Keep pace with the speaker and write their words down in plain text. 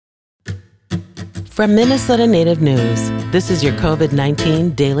From Minnesota Native News, this is your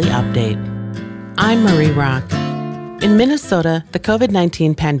COVID-19 Daily Update. I'm Marie Rock. In Minnesota, the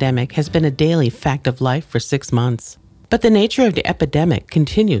COVID-19 pandemic has been a daily fact of life for 6 months. But the nature of the epidemic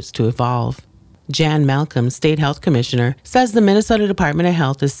continues to evolve. Jan Malcolm, State Health Commissioner, says the Minnesota Department of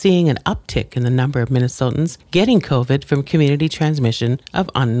Health is seeing an uptick in the number of Minnesotans getting COVID from community transmission of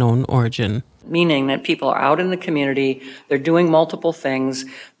unknown origin. Meaning that people are out in the community, they're doing multiple things,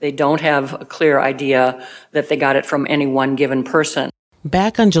 they don't have a clear idea that they got it from any one given person.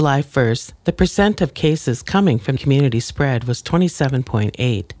 Back on July 1st, the percent of cases coming from community spread was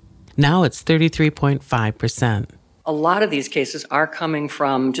 27.8. Now it's 33.5%. A lot of these cases are coming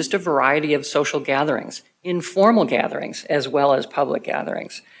from just a variety of social gatherings, informal gatherings as well as public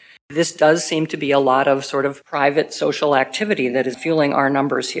gatherings. This does seem to be a lot of sort of private social activity that is fueling our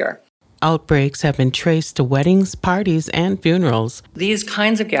numbers here. Outbreaks have been traced to weddings, parties, and funerals. These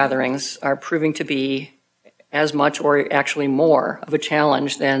kinds of gatherings are proving to be as much or actually more of a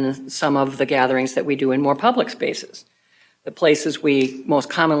challenge than some of the gatherings that we do in more public spaces. The places we most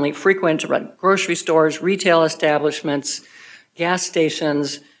commonly frequent are grocery stores, retail establishments, gas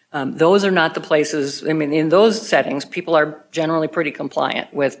stations. Those are not the places, in those settings, people are generally pretty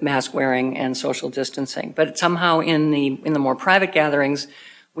compliant with mask wearing and social distancing. But somehow in the more private gatherings,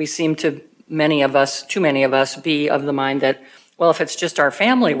 we seem to, too many of us, be of the mind that, well, if it's just our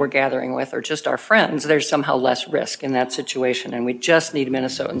family we're gathering with or just our friends, there's somehow less risk in that situation. And we just need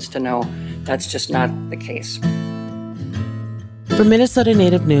Minnesotans to know that's just not the case. For Minnesota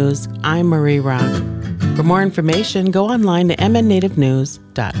Native News, I'm Marie Rock. For more information, go online to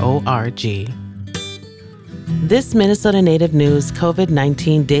mnnativenews.org. This Minnesota Native News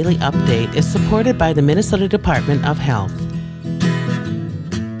COVID-19 Daily Update is supported by the Minnesota Department of Health.